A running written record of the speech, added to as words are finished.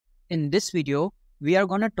In this video, we are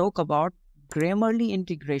going to talk about Grammarly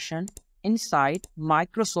integration inside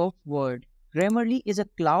Microsoft Word. Grammarly is a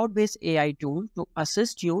cloud-based AI tool to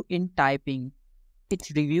assist you in typing. It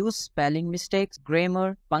reviews spelling mistakes,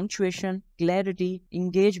 grammar, punctuation, clarity,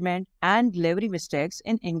 engagement, and delivery mistakes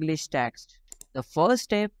in English text. The first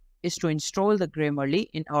step is to install the Grammarly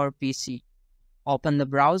in our PC. Open the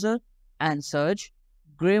browser and search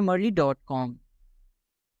grammarly.com.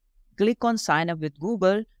 Click on Sign up with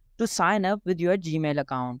Google to sign up with your Gmail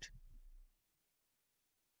account.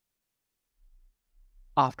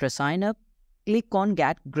 After sign up, click on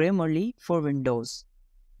Get Grammarly for Windows.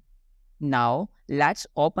 Now, let's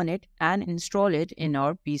open it and install it in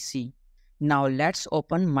our PC. Now, let's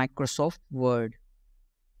open Microsoft Word.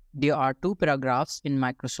 There are two paragraphs in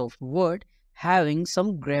Microsoft Word having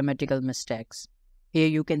some grammatical mistakes. Here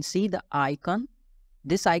you can see the icon.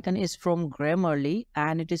 This icon is from Grammarly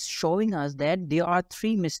and it is showing us that there are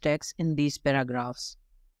 3 mistakes in these paragraphs.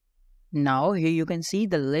 Now here you can see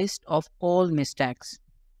the list of all mistakes.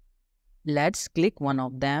 Let's click one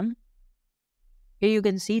of them. Here you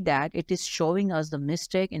can see that it is showing us the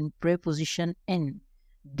mistake in preposition in.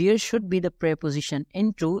 There should be the preposition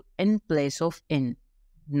into in place of in.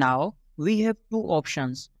 Now we have 2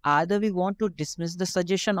 options. Either we want to dismiss the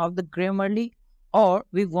suggestion of the Grammarly or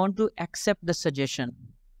we want to accept the suggestion.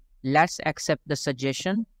 Let's accept the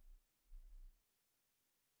suggestion.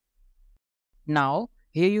 Now,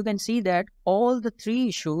 here you can see that all the 3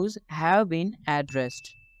 issues have been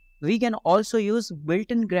addressed. We can also use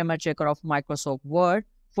built-in grammar checker of Microsoft Word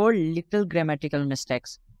for little grammatical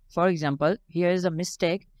mistakes. For example, here is a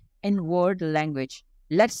mistake in word language.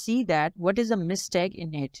 Let's see that what is the mistake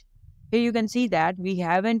in it. Here you can see that we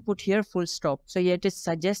haven't put here full stop. So it is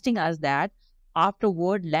suggesting us that after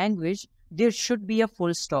word language, there should be a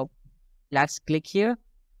full stop. Let's click here.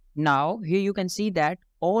 Now, here you can see that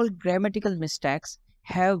all grammatical mistakes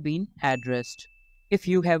have been addressed. If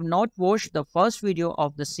you have not watched the first video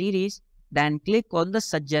of the series, then click on the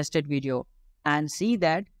suggested video and see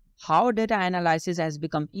that how data analysis has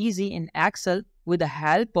become easy in Excel with the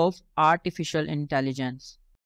help of artificial intelligence.